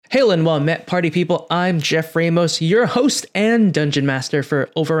Hail and well met, party people. I'm Jeff Ramos, your host and dungeon master for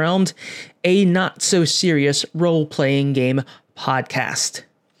Overwhelmed, a not-so-serious role-playing game podcast.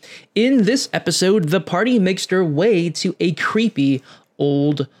 In this episode, the party makes their way to a creepy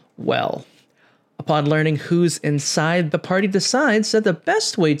old well. Upon learning who's inside, the party decides that the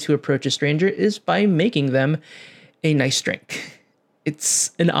best way to approach a stranger is by making them a nice drink.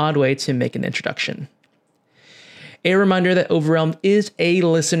 It's an odd way to make an introduction. A reminder that Overwhelmed is a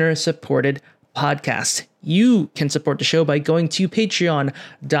listener-supported podcast. You can support the show by going to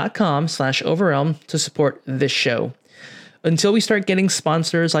patreon.com/overwhelmed to support this show. Until we start getting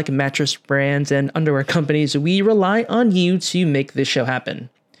sponsors like mattress brands and underwear companies, we rely on you to make this show happen.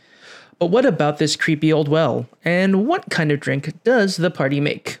 But what about this creepy old well? And what kind of drink does the party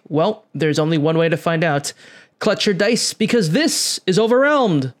make? Well, there's only one way to find out. Clutch your dice, because this is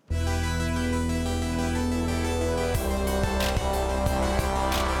Overwhelmed!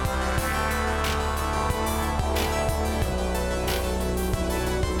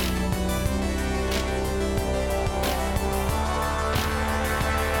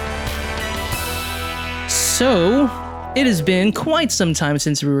 So, it has been quite some time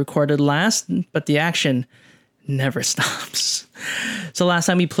since we recorded last, but the action never stops. So last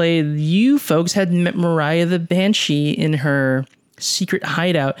time we played, you folks had met Mariah the Banshee in her secret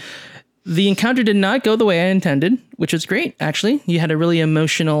hideout. The encounter did not go the way I intended, which was great, actually. You had a really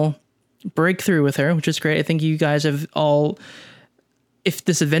emotional breakthrough with her, which is great. I think you guys have all... If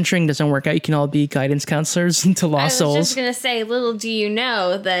this adventuring doesn't work out, you can all be guidance counselors to lost souls. I was just going to say, little do you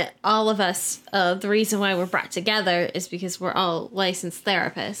know that all of us, the reason why we're brought together is because we're all licensed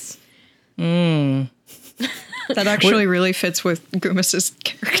therapists. That actually really fits with Gumas's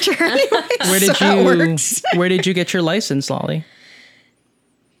character. Anyways, Where did you get your license, Lolly?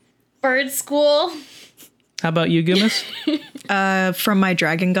 Bird school. How about you, Gumas? From my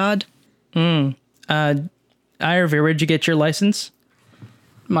dragon god. Iravir, where'd you get your license?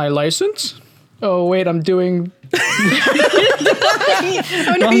 My license? Oh, wait, I'm doing... Oh,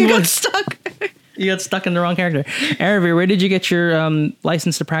 no, you got stuck. You got stuck in the wrong character. Iravir, where did you get your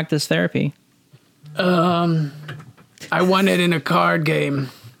license to practice therapy? I won it in a card game.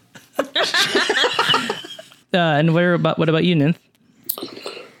 And what about you, Ninth?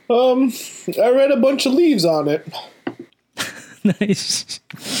 I read a bunch of leaves on it. Nice.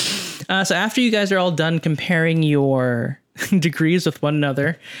 So after you guys are all done comparing your degrees with one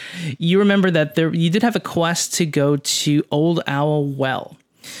another, you remember that you did have a quest to go to Old Owl Well.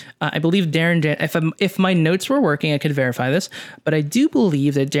 I believe Darren, if my notes were working, I could verify this, but I do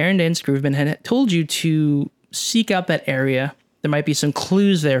believe that Darren Dance Grooveman had told you to seek out that area. There might be some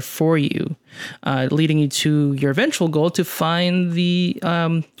clues there for you, leading you to your eventual goal to find the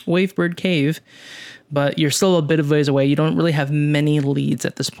Wavebird Cave. But you're still a bit of ways away. You don't really have many leads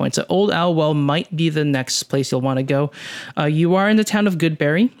at this point. So Old Owl Well might be the next place you'll want to go. You are in the town of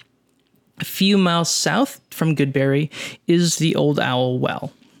Goodberry. A few miles south from Goodberry is the Old Owl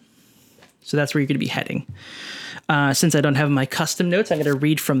Well. So that's where you're going to be heading. Since I don't have my custom notes, I'm going to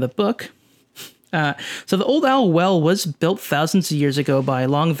read from the book. So the Old Owl Well was built thousands of years ago by a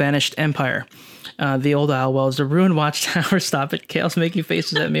long-vanished empire. The Old Owl Well is a ruined watchtower. Stop it. Kale's making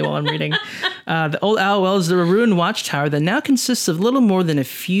faces at me while I'm reading. The Old Owl Well is a ruined watchtower that now consists of little more than a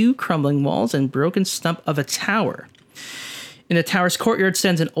few crumbling walls and broken stump of a tower. In the tower's courtyard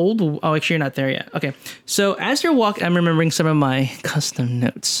stands an old... Oh, actually, you're not there yet. Okay. So as you're walking... I'm remembering some of my custom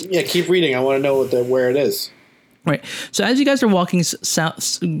notes. Yeah, keep reading. I want to know where it is. Right. So as you guys are walking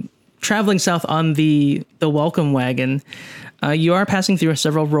south... Traveling south on the welcome wagon, you are passing through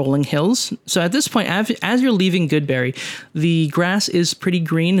several rolling hills. So at this point, as you're leaving Goodberry, the grass is pretty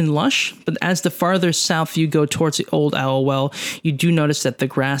green and lush. But as the farther south you go towards the Old Owl Well, you do notice that the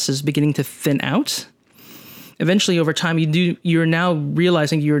grass is beginning to thin out. Eventually, over time, you're now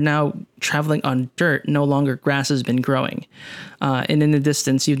realizing you're now traveling on dirt. No longer grass has been growing. And in the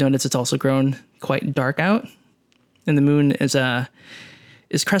distance, you've noticed it's also grown quite dark out. And the moon is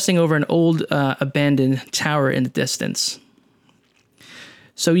cresting over an old abandoned tower in the distance.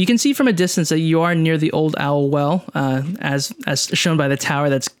 So you can see from a distance that you are near the Old Owl Well, as shown by the tower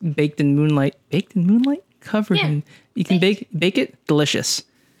that's baked in moonlight. Baked in moonlight? Covered in... You can bake it? Delicious.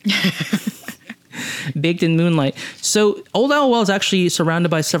 Baked in moonlight. So Old Owl Well is actually surrounded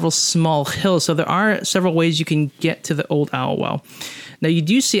by several small hills. So there are several ways you can get to the Old Owl Well. Now you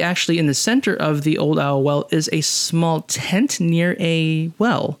do see actually in the center of the Old Owl Well is a small tent near a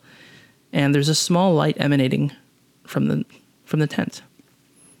well. And there's a small light emanating from the tent.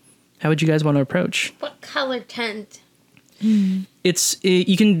 How would you guys want to approach? What color tent?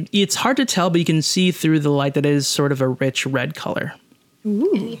 It's hard to tell, but you can see through the light that it is sort of a rich red color.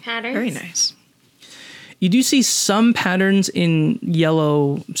 Any patterns? Very nice. You do see some patterns in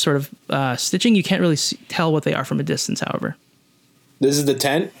yellow sort of stitching. You can't really tell what they are from a distance, however. This is the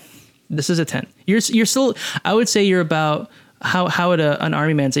tent? This is a tent. You're still, I would say you're about, how would an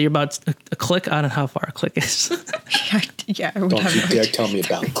army man say? You're about a click? I don't know how far a click is. Yeah, I would Don't have you no dare idea. tell me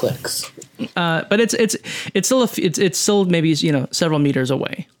about clicks. But it's still maybe, several meters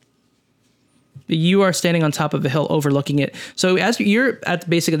away. You are standing on top of a hill overlooking it. So as you're at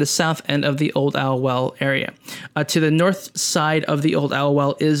basically the south end of the Old Owl Well area, to the north side of the Old Owl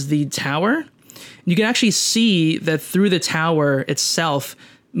Well is the tower. You can actually see that through the tower itself,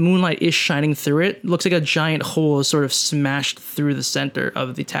 moonlight is shining through it. It looks like a giant hole is sort of smashed through the center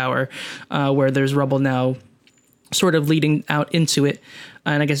of the tower, where there's rubble now sort of leading out into it.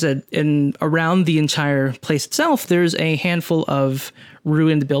 And like I said, around the entire place itself, there's a handful of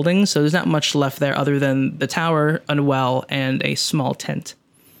ruined buildings. So there's not much left there other than the tower, a well, and a small tent.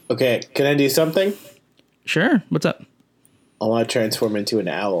 Okay, can I do something? Sure. What's up? I want to transform into an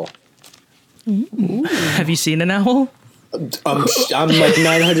owl. Have you seen an owl? I'm like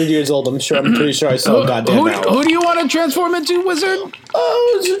 900 years old. I'm pretty sure I saw a goddamn owl. Who do you want to transform into, wizard?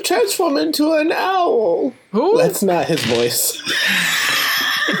 Oh, to transform into an owl. Who? That's not his voice.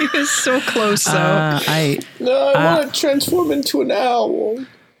 He was so close, though. I Want to transform into an owl.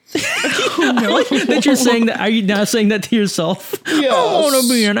 that you're saying that. Are you now saying that to yourself? Yes. I want to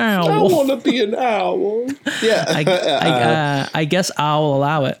be an I owl. want to be an owl. Yeah. I guess I'll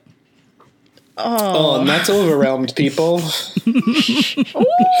allow it. Oh, and that's overwhelmed, people.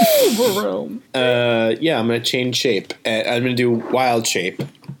 Overwhelmed. Yeah, I'm gonna change shape. I'm gonna do wild shape.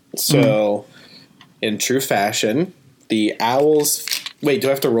 So, in true fashion, the owls. Wait, do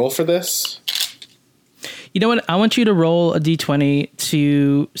I have to roll for this? You know what? I want you to roll a d20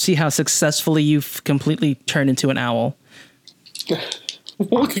 to see how successfully you've completely turned into an owl.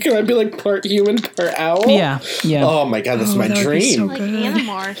 Can I be like part human, part owl? Yeah. Oh my god, that's my that would be dream. so Like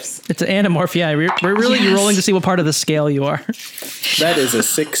animorphs. It's an anamorph. Yeah, we're really Yes. rolling to see what part of the scale you are. That is a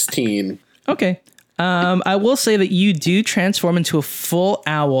 16. Okay. I will say that you do transform into a full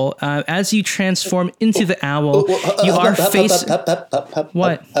owl. As you transform into the owl, you are facing...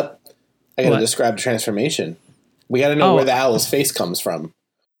 What? I gotta What? describe transformation. We gotta know where the owl's face comes from.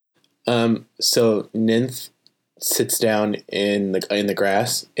 So Ninth sits down in the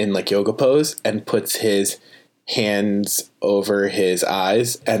grass in like yoga pose and puts his hands over his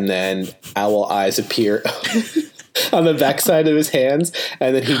eyes, and then owl eyes appear on the backside of his hands,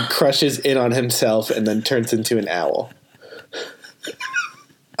 and then he crushes in on himself and then turns into an owl.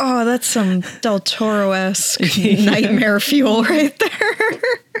 Oh, that's some Del Toro-esque nightmare fuel right there.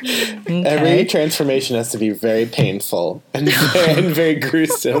 Every transformation has to be very painful and very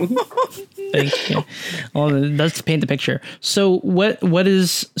gruesome. Thank you. Well, let's paint the picture. So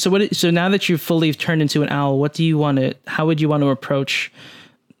so now that you've fully turned into an owl, how would you want to approach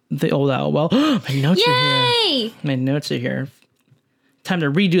the old owl? Well, my notes are here. Yay! My notes are here. Time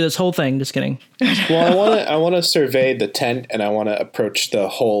to redo this whole thing. Just kidding. Well, I want to survey the tent, and I want to approach the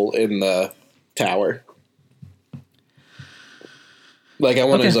hole in the tower. Like I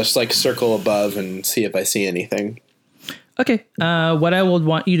want to just like circle above and see if I see anything. Okay. What I would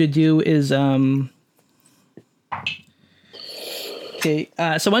want you to do is okay.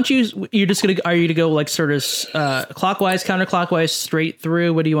 So once you're just gonna are you to go like sort of clockwise, counterclockwise, straight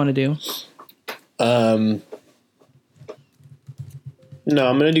through? What do you want to do? No,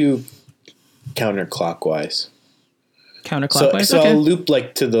 I'm gonna do counterclockwise. Counterclockwise. So okay. I'll loop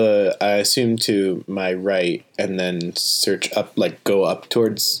like I assume to my right, and then search up, like go up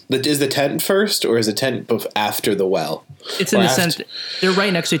towards. Is the tent first, or is the tent after the well? It's in the center. They're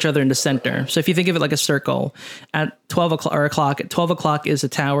right next to each other in the center. So if you think of it like a circle, at 12 o'clock, at 12 o'clock is the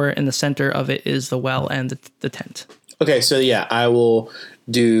tower, and the center of it is the well and the tent. Okay, so yeah, I will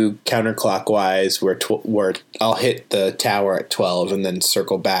do counterclockwise where I'll hit the tower at 12 and then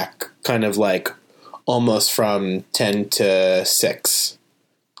circle back, kind of like almost from 10 to 6,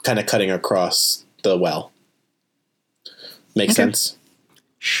 kind of cutting across the well. Make sense?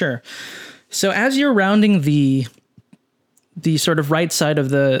 Sure. So as you're rounding the sort of right side of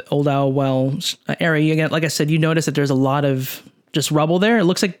the Old Owl Well area, again, like I said, you notice that there's a lot of just rubble there. It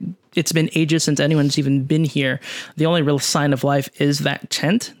looks like it's been ages since anyone's even been here. The only real sign of life is that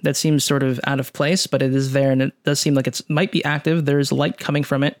tent that seems sort of out of place, but it is there, and it does seem like it might be active. There's light coming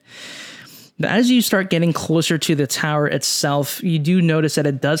from it. But as you start getting closer to the tower itself, you do notice that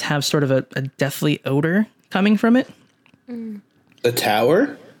it does have sort of a deathly odor coming from it. The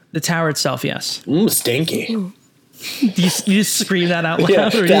tower? The tower itself, yes. Stinky. You just scream that out loud, Yeah,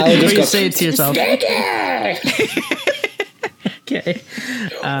 or the owl you just goes, say it to yourself. Okay.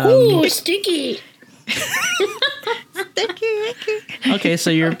 Ooh, sticky. Okay, so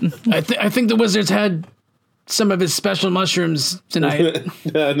you're I think the wizard's had some of his special mushrooms tonight.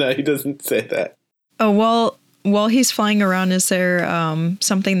 No, he doesn't say that. Oh, while he's flying around, is there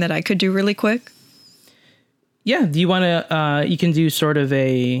something that I could do really quick? yeah. Do you want to? You can do sort of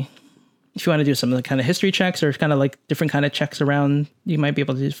a. If you want to do some of the kind of history checks or kind of like different kind of checks around, you might be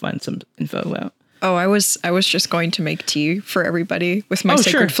able to find some info out. Oh, I was just going to make tea for everybody with my Oh,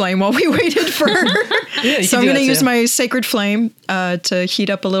 sacred sure. flame while we waited for her. Yeah, you So can I'm do going to that use too. my sacred flame to heat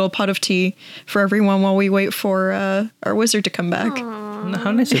up a little pot of tea for everyone while we wait for our wizard to come back.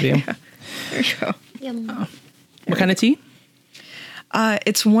 How nice of you. There you go. Yum. What kind of tea?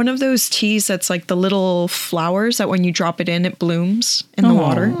 It's one of those teas that's like the little flowers that when you drop it in, it blooms in the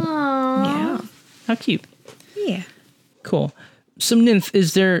water. Yeah. How cute. Yeah. Cool. So Nymph,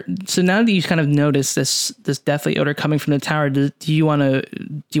 is there? So now that you kind of notice this deathly odor coming from the tower, do you want to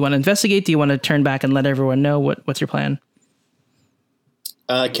investigate? Do you want to turn back and let everyone know what's your plan?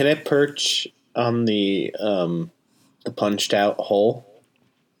 Can I perch on the punched out hole?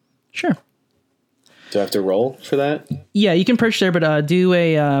 Sure. Do I have to roll for that? Yeah, you can perch there, but do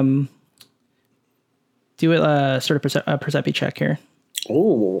a sort of perception check here.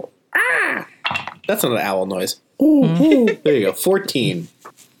 Ooh. Ah! That's not an owl noise. Ooh. There you go. 14.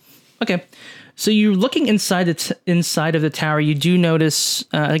 Okay, so you're looking inside inside of the tower. You do notice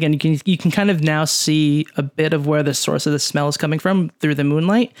again. You can kind of now see a bit of where the source of the smell is coming from through the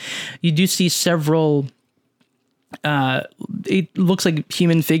moonlight. You do see several. It looks like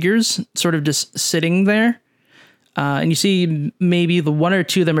human figures, sort of just sitting there, and you see maybe the one or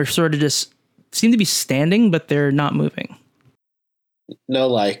two of them are sort of just seem to be standing, but they're not moving. No,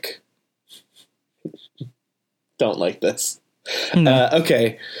 like. Don't like this. No.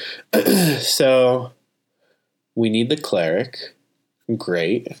 Okay. So we need the cleric.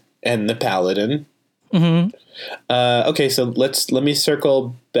 Great. And the paladin. Mm-hmm. Okay, so let me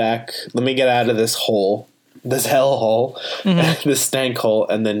circle back. Let me get out of this hole. This hell hole. This stank hole,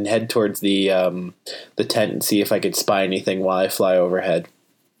 and then head towards the tent and see if I could spy anything while I fly overhead.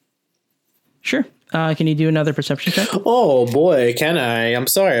 Sure. Can you do another perception check? Oh boy, can I? I'm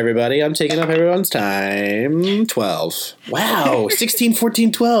sorry, everybody. I'm taking up everyone's time. 12. Wow, 16,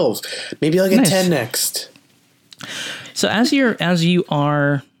 14, 12. Maybe I'll get Nice. 10 next. So as you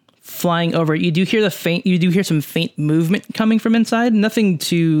are flying over, you do hear some faint movement coming from inside. Nothing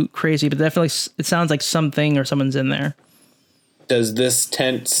too crazy, but definitely it sounds like something or someone's in there. Does this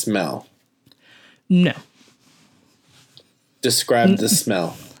tent smell? No. Describe the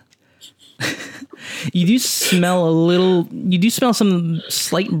smell. You do smell some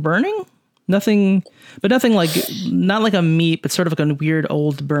slight burning. Nothing like, not like a meat, but sort of like a weird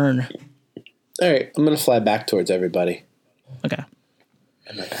old burn. All right, I'm going to fly back towards everybody. Okay.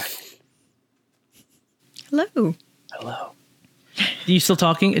 Am I back? Hello. Hello. Are you still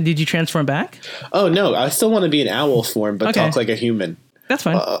talking? Did you transform back? Oh, no, I still want to be an owl form, but Okay. talk like a human. That's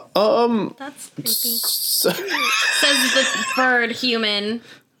fine. That's creepy. So, Says the bird human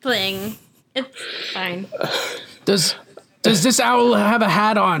thing. It's fine. Does this owl have a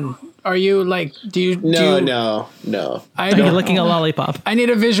hat on? Are you like? no. I You're don't. licking a lollipop. I need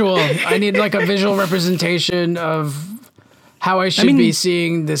a visual. I need like a visual representation of how I should be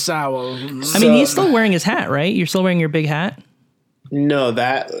seeing this owl. I mean, he's still wearing his hat, right? You're still wearing your big hat? No,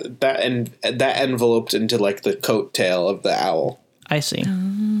 that enveloped into like the coat tail of the owl. I see.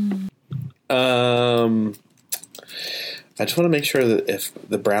 I just want to make sure that if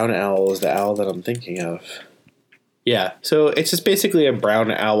the brown owl is the owl that I'm thinking of. Yeah, so it's just basically a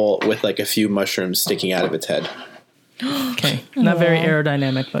brown owl with like a few mushrooms sticking out of its head. Okay. Not very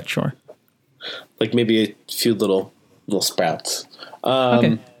aerodynamic, but sure. Like maybe a few little sprouts.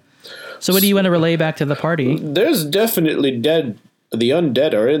 Okay. So what do you want to relay back to the party? There's definitely the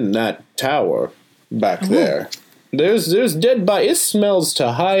undead are in that tower back there. There's dead by, it smells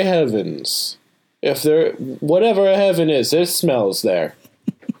to high heavens. If there, whatever a heaven is, it smells there.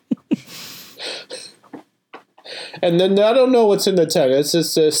 And then I don't know what's in the tent. It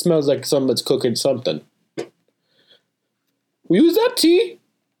just smells like someone's cooking something. We use that tea?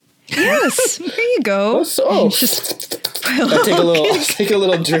 Yes. There you go. So I take a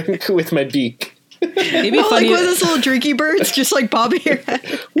little drink with my beak. It'd be Oh, like funny. one of those little drinky birds, just like bobbing your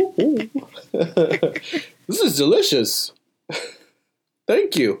head. This is delicious.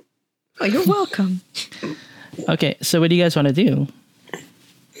 Thank you. Oh, you're welcome. Okay, so what do you guys want to do?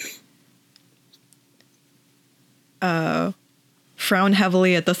 Frown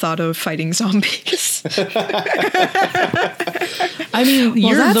heavily at the thought of fighting zombies. I mean,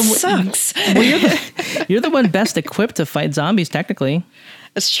 Well, that sucks. You're the one best equipped to fight zombies, technically.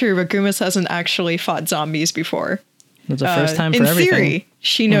 It's true, but Gumas hasn't actually fought zombies before. It's the first time for in everything. theory,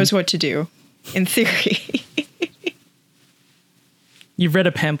 she knows what to do. In theory. You've read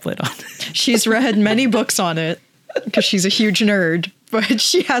a pamphlet on it. She's read many books on it because she's a huge nerd, but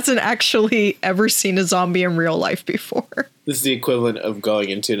she hasn't actually ever seen a zombie in real life before. This is the equivalent of going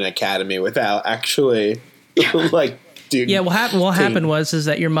into an academy without actually, like, dude. Yeah, what happened was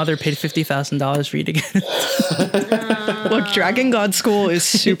that your mother paid $50,000 for you to get it. Look, Dragon God School is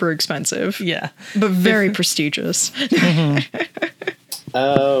super expensive. Yeah. But very prestigious.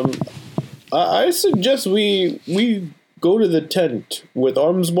 I suggest we go to the tent with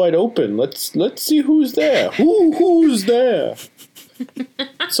arms wide open. Let's see who's there. Who's there?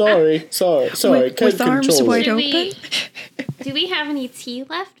 Sorry. With arms wide Do open. do we have any tea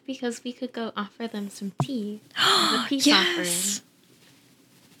left? Because we could go offer them some tea. The peace offering.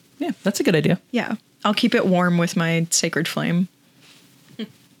 Yeah, that's a good idea. Yeah. I'll keep it warm with my sacred flame.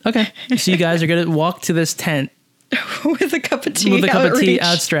 Okay. So you guys are going to walk to this tent With a cup of tea. with a cup of tea outreach.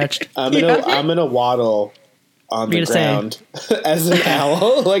 outstretched. I'm gonna waddle on the You're gonna ground as an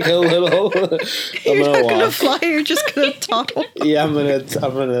owl, like a little. You're not gonna walk. fly. You're just gonna toddle. Yeah, I'm gonna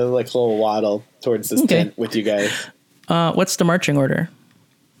like a little waddle towards this Okay. tent with you guys. What's the marching order?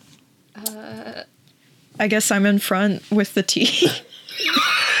 I guess I'm in front with the tea.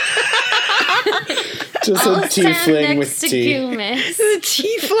 Just I'll a stand tiefling next with to tea. Gumas. The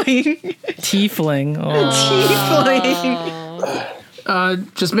tiefling. Tiefling. Oh.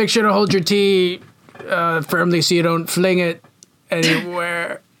 Tiefling. Just make sure to hold your tea firmly so you don't fling it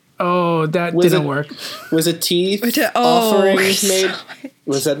anywhere. Oh, that didn't work. Was a teeth Oh, offerings made?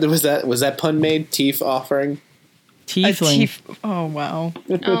 Was that pun made? Teeth offering. Tiefling. Oh, wow.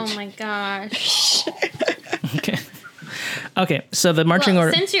 Oh my gosh. Okay. Okay, so the marching Well,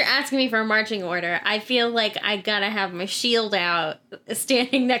 order. since you're asking me for a marching order, I feel like I gotta have my shield out,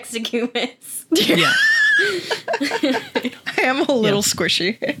 standing next to Gumas. Yeah. I am a little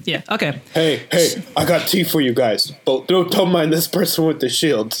squishy. Yeah. Okay. Hey, I got tea for you guys. But don't mind this person with the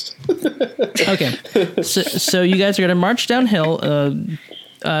shields. Okay. So you guys are gonna march downhill.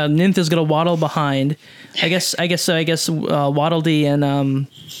 Ninth is gonna waddle behind. I guess Waddle Dee and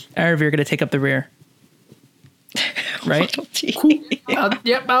Aravir are gonna take up the rear. Right.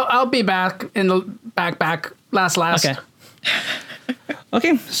 I'll be back in the back. Last. Okay.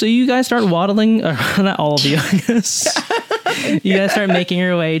 Okay, so you guys start waddling. Not all of you, I guess. You guys start making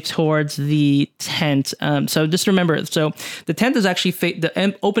your way towards the tent. So just remember, so the tent is actually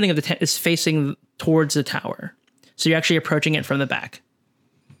the opening of the tent is facing towards the tower. So you're actually approaching it from the back.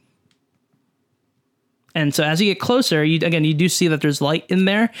 And so as you get closer, you do see that there's light in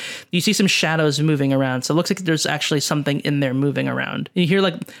there. You see some shadows moving around. So it looks like there's actually something in there moving around. You hear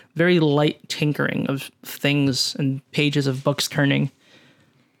like very light tinkering of things and pages of books turning.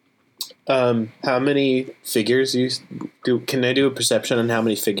 How many figures can I do a perception on how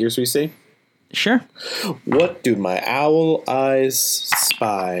many figures we see? Sure. What do my owl eyes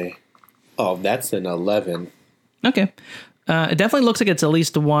spy? Oh, that's an 11. Okay. It definitely looks like it's at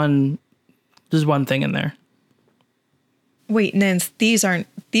least one. There's one thing in there. Wait, Nins, these aren't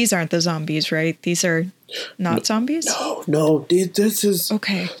the zombies, right? These are not zombies? No, this is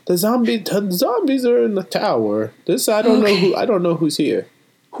Okay. the zombies are in the tower. I don't know who's here.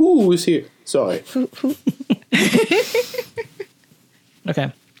 Who is here? Sorry.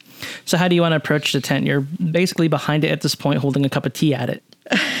 Okay. So how do you want to approach the tent? You're basically behind it at this point, holding a cup of tea at it.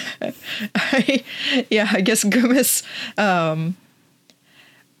 I guess Gumas,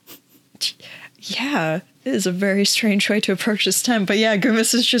 yeah, it is a very strange way to approach this tent. But yeah,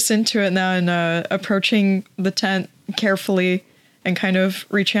 Gumas is just into it now and approaching the tent carefully and kind of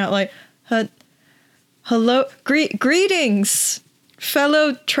reaching out like, hello, greetings,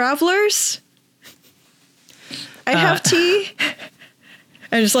 fellow travelers. I have tea.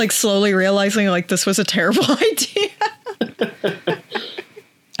 And just like slowly realizing like this was a terrible idea.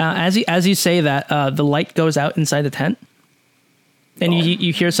 As you say that, the light goes out inside the tent. And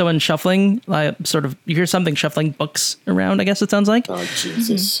you hear someone shuffling, you hear something shuffling books around, I guess it sounds like. Oh,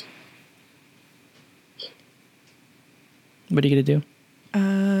 Jesus. What are you going to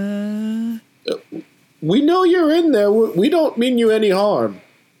do? We know you're in there. We don't mean you any harm.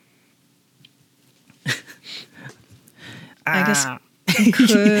 I guess could.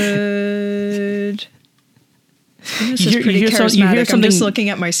 This is pretty you hear charismatic. I'm just something- looking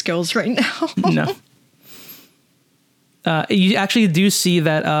at my skills right now. No. You actually do see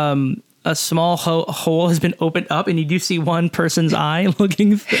that a small hole has been opened up, and you do see one person's eye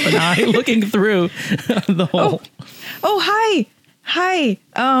looking through the hole. Oh, hi.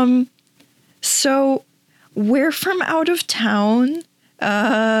 So, we're from out of town.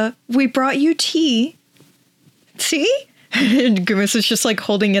 We brought you tea. See? And Grimace is just like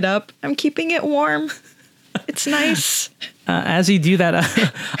holding it up. I'm keeping it warm. It's nice. As you do that,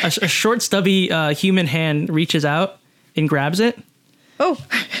 a short, stubby human hand reaches out and grabs it. Oh.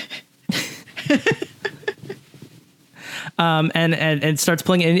 And starts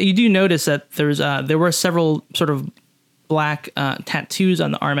pulling it. And you do notice that there were several sort of black tattoos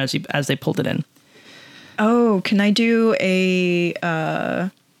on the arm as they pulled it in. Oh, can I do a,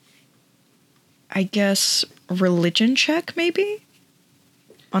 I guess, religion check maybe?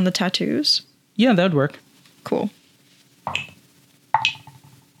 On the tattoos? Yeah, that would work. Cool.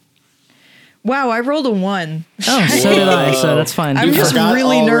 Wow, I rolled a 1. Oh, so did I, so that's fine. I'm just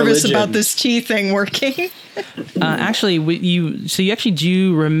really nervous religion. about this tea thing working. Actually, you actually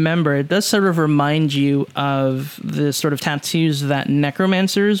do remember, it does sort of remind you of the sort of tattoos that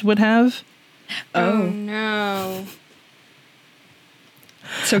necromancers would have. Oh no.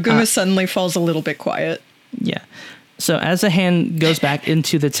 So Guma suddenly falls a little bit quiet. Yeah. So as the hand goes back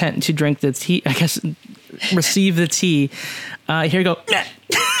into the tent to drink the tea, I guess, receive the tea, here you go.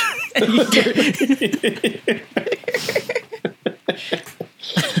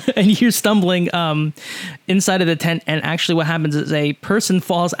 And you're stumbling inside of the tent, and actually what happens is a person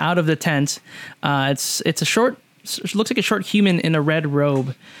falls out of the tent. It's a short, looks like a short human in a red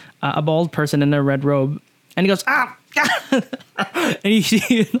robe, a bald person in a red robe, and he goes, ah! And you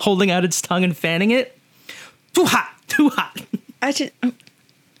see it holding out its tongue and fanning it. Too hot, too hot. I just...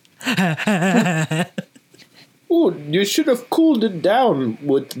 Oh, you should have cooled it down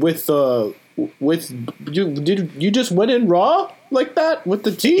with you just went in raw like that with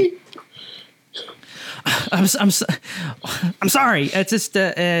the tea? I'm sorry. It's just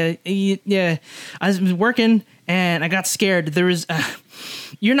yeah. I was working and I got scared. There was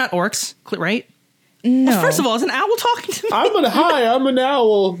you're not orcs, right? No. Well, first of all, is an owl talking to me? I'm an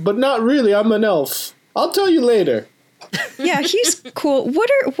owl, but not really. I'm an elf. I'll tell you later. Yeah, he's cool. What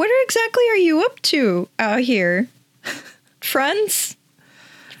exactly are you up to out here? Friends?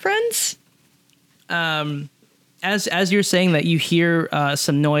 As you're saying that, you hear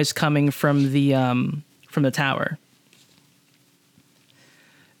some noise coming from the tower,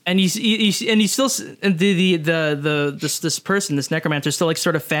 and you still this person, this necromancer, still like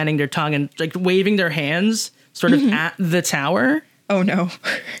sort of fanning their tongue and like waving their hands sort of at the tower. Oh no.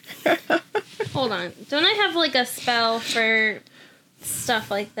 Hold on. Don't I have like a spell for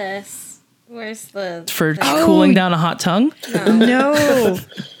stuff like this? Where's the cooling down a hot tongue? No.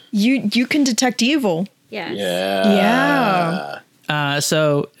 You can detect evil. Yes. Yeah.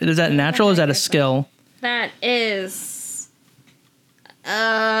 So is that natural or is that a skill? That is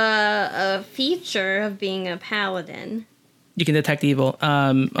a feature of being a paladin. You can detect evil.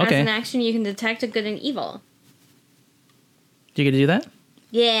 Okay. As an action, you can detect a good and evil. Do you get to do that?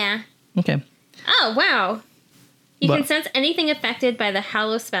 Yeah. Okay. Oh, wow. You What? can sense anything affected by the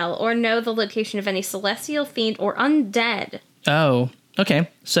Hallow spell or know the location of any celestial, fiend, or undead. Oh, okay.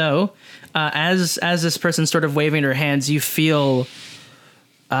 So, as this person's sort of waving her hands, you feel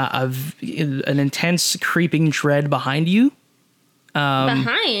an intense creeping dread behind you.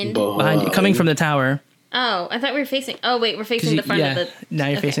 Behind? Behind you, coming from the tower. Oh, I thought we were facing... Oh, wait, we're facing the front of the... Now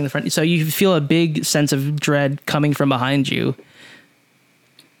you're facing the front. So you feel a big sense of dread coming from behind you.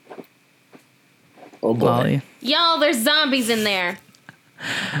 Oh boy. Molly. Y'all, there's zombies in there.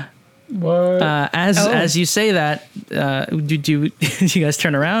 What? As you say that, do you guys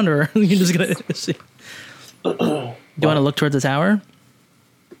turn around, or you're just gonna see? Do you want to look towards the tower?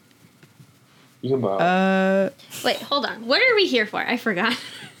 You can borrow. Wait, hold on. What are we here for? I forgot.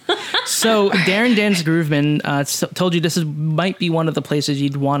 So Darren Dance Grooveman told you this might be one of the places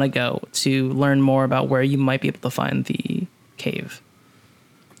you'd want to go to learn more about where you might be able to find the cave.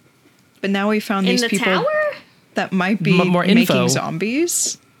 But now we found In these the people tower? that might be More info. making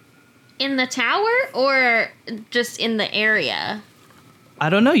zombies. In the tower or just in the area?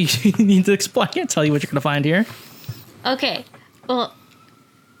 I don't know. You need to explain. I can't tell you what you're going to find here. Okay. Well,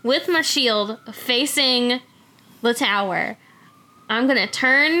 with my shield facing the tower, I'm going to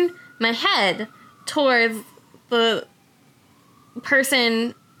turn my head towards the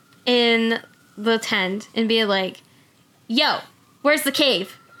person in the tent and be like, yo, where's the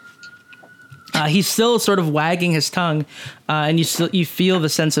cave? He's still sort of wagging his tongue, and you feel the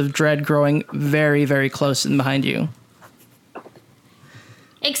sense of dread growing very, very close and behind you.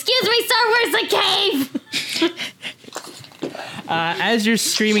 Excuse me, sir, where's the cave? As you're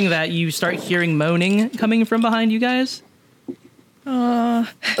screaming that, you start hearing moaning coming from behind you guys. I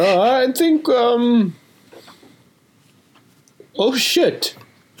think, oh shit.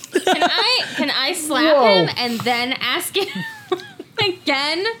 Can I slap him and then ask him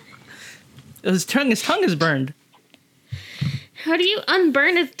again? His tongue is burned. How do you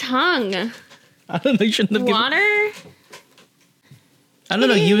unburn his tongue? I don't know. You shouldn't have given. Water? I don't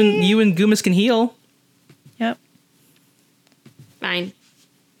know. You and Goomus can heal. Yep. Fine.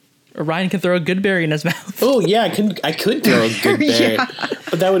 Or Ryan can throw a good berry in his mouth. Oh yeah, I could throw a good berry, Yeah.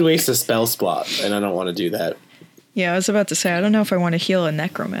 but that would waste a spell slot, and I don't want to do that. Yeah, I was about to say, I don't know if I want to heal a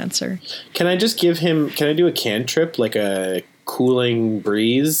necromancer. Can I just give him? Can I do a cantrip like a cooling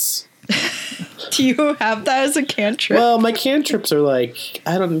breeze? Do you have that as a cantrip? Well, my cantrips are like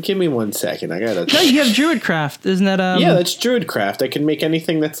I don't. Give me 1 second. I gotta. No, you have Druidcraft. Isn't that Yeah, that's Druidcraft. I can make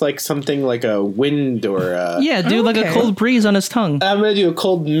anything that's like something like a wind or a... Yeah, do like a Okay. cold breeze on his tongue. I'm gonna do a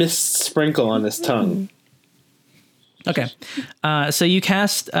cold mist sprinkle on his tongue. Okay. So you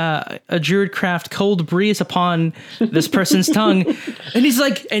cast a Druidcraft cold breeze upon this person's tongue, and he's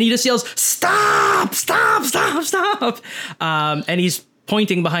like, and he just yells, "Stop! Stop! Stop! Stop!" And he's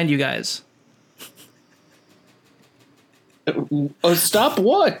pointing behind you guys. Oh, stop!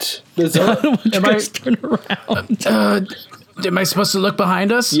 What? There's a... You guys turn around. Am I supposed to look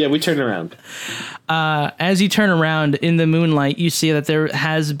behind us? Yeah, we turn around. As you turn around in the moonlight, you see that there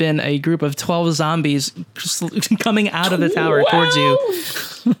has been a group of 12 zombies just coming out of the tower towards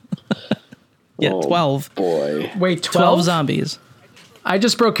you. Yeah, Oh, 12. Boy. Wait, 12 zombies. I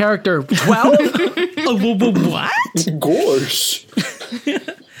just broke character. 12? What? Gosh.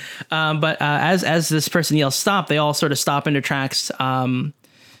 But as this person yells stop, they all sort of stop in their tracks. Now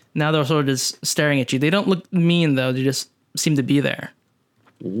they're sort of just staring at you. They don't look mean, though. They just seem to be there.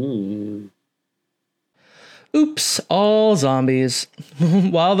 Oops, all zombies.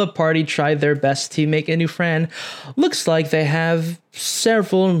 While the party tried their best to make a new friend, looks like they have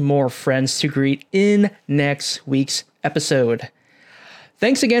several more friends to greet in next week's episode.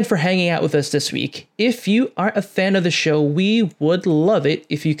 Thanks again for hanging out with us this week. If you are a fan of the show, we would love it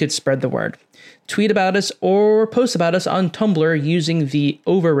if you could spread the word. Tweet about us or post about us on Tumblr using the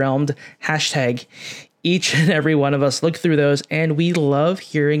Overwhelmed hashtag. Each and every one of us look through those, and we love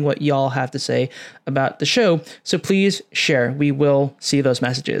hearing what y'all have to say about the show, so please share. We will see those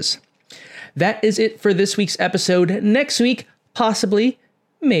messages. That is it for this week's episode. Next week, possibly,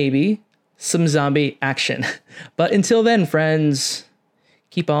 maybe, some zombie action. But until then, friends,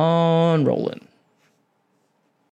 keep on rolling.